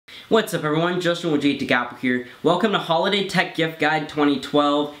What's up everyone, Justin with J2Gapple here. Welcome to Holiday Tech Gift Guide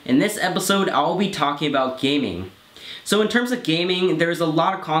 2012. In this episode, I'll be talking about gaming. So in terms of gaming, there's a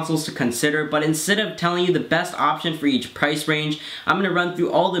lot of consoles to consider, but instead of telling you the best option for each price range, I'm going to run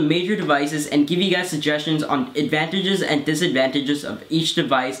through all the major devices and give you guys suggestions on advantages and disadvantages of each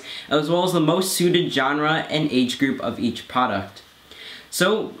device, as well as the most suited genre and age group of each product.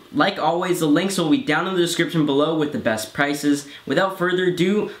 So, like always, the links will be down in the description below with the best prices. Without further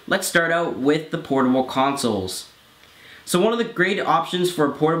ado, let's start out with the portable consoles. So one of the great options for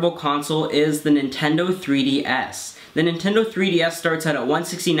a portable console is the Nintendo 3DS. The Nintendo 3DS starts at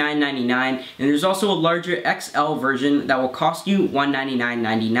 $169.99, and there's also a larger XL version that will cost you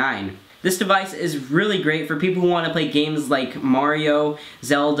 $199.99. This device is really great for people who want to play games like Mario,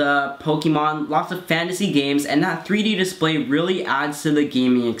 Zelda, Pokemon, lots of fantasy games, and that 3D display really adds to the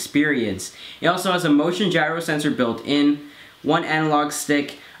gaming experience. It also has a motion gyro sensor built in, one analog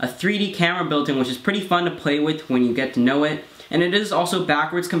stick, a 3D camera built in, which is pretty fun to play with when you get to know it, and it is also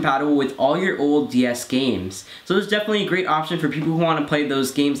backwards compatible with all your old DS games. So it's definitely a great option for people who want to play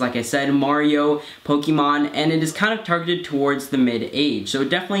those games, like I said, Mario, Pokemon, and it is kind of targeted towards the mid-age. So it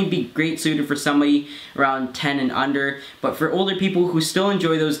would definitely be great suited for somebody around 10 and under, but for older people who still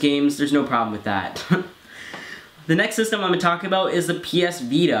enjoy those games, there's no problem with that. The next system I'm going to talk about is the PS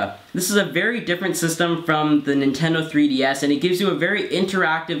Vita. This is a very different system from the Nintendo 3DS, and it gives you a very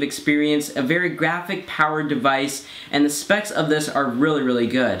interactive experience, a very graphic powered device, and the specs of this are really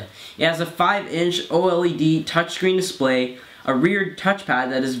good. It has a 5-inch OLED touchscreen display, a rear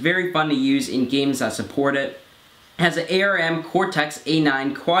touchpad that is very fun to use in games that support it. It has an ARM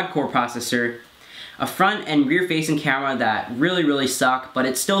Cortex-A9 quad-core processor, a front and rear facing camera that really suck, but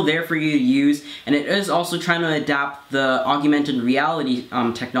it's still there for you to use, and it is also trying to adapt the augmented reality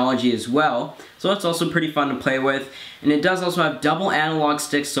technology as well, so it's also pretty fun to play with. And it does also have double analog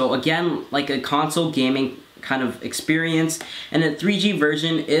sticks, so again, like a console gaming kind of experience, and a 3G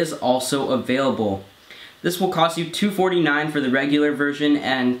version is also available. This will cost you $249 for the regular version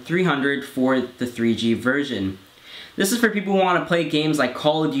and $300 for the 3G version. This is for people who want to play games like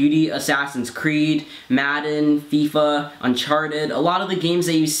Call of Duty, Assassin's Creed, Madden, FIFA, Uncharted, a lot of the games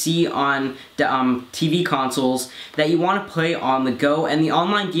that you see on TV consoles that you want to play on the go, and the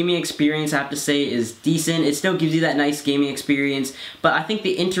online gaming experience, I have to say, is decent. It still gives you that nice gaming experience, but I think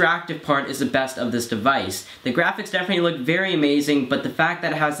the interactive part is the best of this device. The graphics definitely look very amazing, but the fact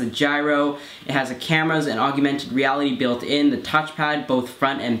that it has the gyro, it has the cameras and augmented reality built in, the touchpad both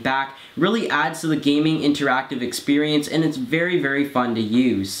front and back, really adds to the gaming interactive experience, and it's very fun to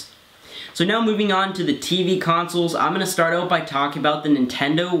use. So now moving on to the TV consoles, I'm going to start out by talking about the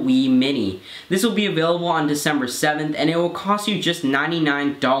Nintendo Wii Mini. This will be available on December 7th, and it will cost you just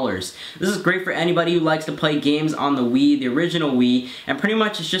 $99. This is great for anybody who likes to play games on the Wii, the original Wii, and pretty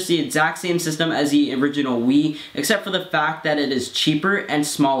much it's just the exact same system as the original Wii, except for the fact that it is cheaper and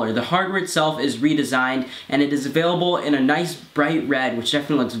smaller. The hardware itself is redesigned, and it is available in a nice bright red, which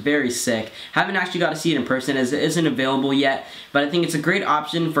definitely looks very sick. Haven't actually got to see it in person as it isn't available yet, but I think it's a great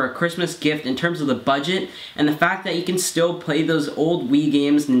option for a Christmas gift in terms of the budget and the fact that you can still play those old Wii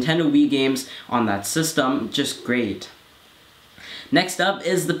games, Nintendo Wii games, on that system. Just great. Next up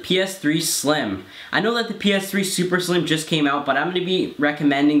is the PS3 Slim. I know that the PS3 Super Slim just came out, but I'm going to be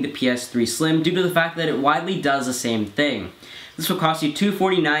recommending the PS3 Slim due to the fact that it widely does the same thing. This will cost you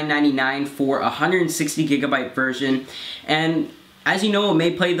 $249.99 for a 160GB version, and as you know, it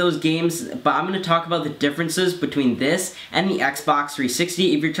may play those games, but I'm going to talk about the differences between this and the Xbox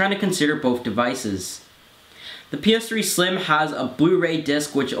 360 if you're trying to consider both devices. The PS3 Slim has a Blu-ray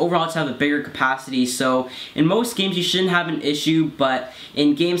disc, which overall has a bigger capacity, so in most games you shouldn't have an issue, but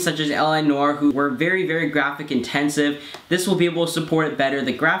in games such as L.A. Noire, who were very graphic intensive, this will be able to support it better.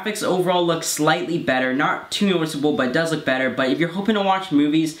 The graphics overall look slightly better, not too noticeable, but it does look better. But if you're hoping to watch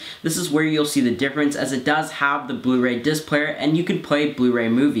movies, this is where you'll see the difference, as it does have the Blu-ray disc player, and you can play Blu-ray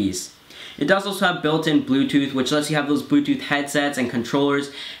movies. It does also have built-in Bluetooth, which lets you have those Bluetooth headsets and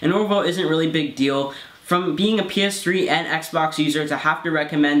controllers, and overall isn't really a big deal. From being a PS3 and Xbox user, I have to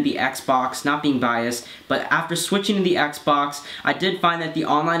recommend the Xbox, not being biased, but after switching to the Xbox, I did find that the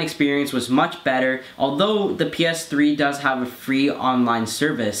online experience was much better, although the PS3 does have a free online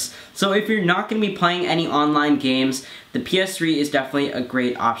service. So if you're not going to be playing any online games, the PS3 is definitely a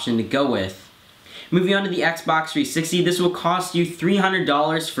great option to go with. Moving on to the Xbox 360, this will cost you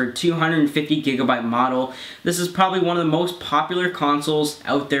 $300 for a 250GB model. This is probably one of the most popular consoles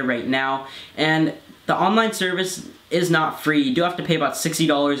out there right now, and The online service is not free. You do have to pay about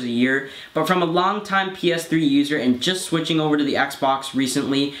 $60 a year, but from a long-time PS3 user and just switching over to the Xbox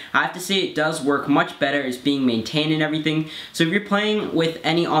recently, I have to say it does work much better. It's being maintained and everything. So if you're playing with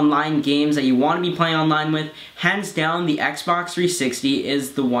any online games that you want to be playing online with, hands down the Xbox 360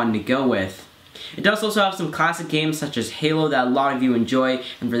 is the one to go with. It does also have some classic games such as Halo that a lot of you enjoy,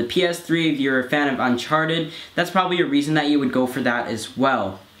 and for the PS3, if you're a fan of Uncharted, that's probably a reason that you would go for that as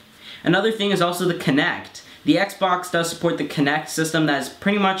well. Another thing is also the Kinect. The Xbox does support the Kinect system that is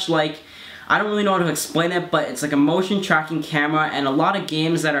pretty much like, I don't really know how to explain it, but it's like a motion tracking camera, and a lot of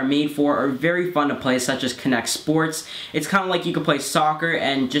games that are made for are very fun to play, such as Kinect Sports. It's kind of like you could play soccer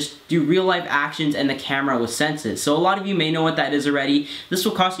and just do real life actions and the camera will sense it. So a lot of you may know what that is already. This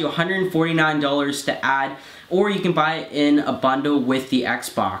will cost you $149 to add, or you can buy it in a bundle with the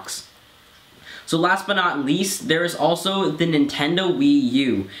Xbox. So last but not least, there is also the Nintendo Wii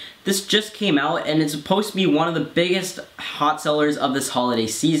U. This just came out and it's supposed to be one of the biggest hot sellers of this holiday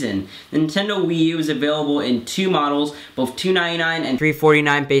season. The Nintendo Wii U is available in two models, both $299 and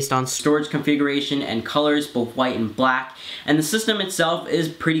 $349 based on storage configuration and colors, both white and black. And the system itself is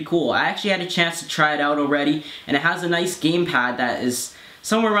pretty cool. I actually had a chance to try it out already, and it has a nice gamepad that is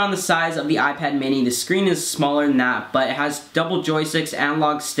somewhere around the size of the iPad mini. The screen is smaller than that, but it has double joysticks,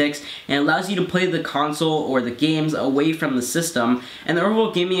 analog sticks, and it allows you to play the console or the games away from the system. And the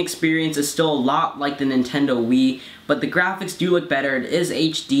overall gaming experience is still a lot like the Nintendo Wii, but the graphics do look better. It is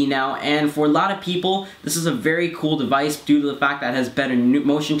HD now, and for a lot of people, this is a very cool device due to the fact that it has better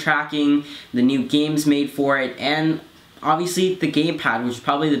motion tracking, the new games made for it, and obviously the gamepad, which is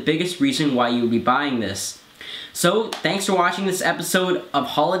probably the biggest reason why you would be buying this. So, thanks for watching this episode of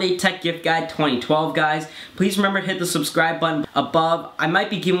Holiday Tech Gift Guide 2012, guys. Please remember to hit the subscribe button above. I might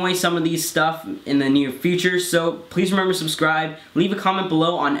be giving away some of these stuff in the near future, so please remember to subscribe. Leave a comment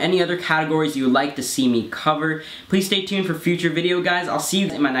below on any other categories you would like to see me cover. Please stay tuned for future video, guys. I'll see you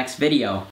in my next video.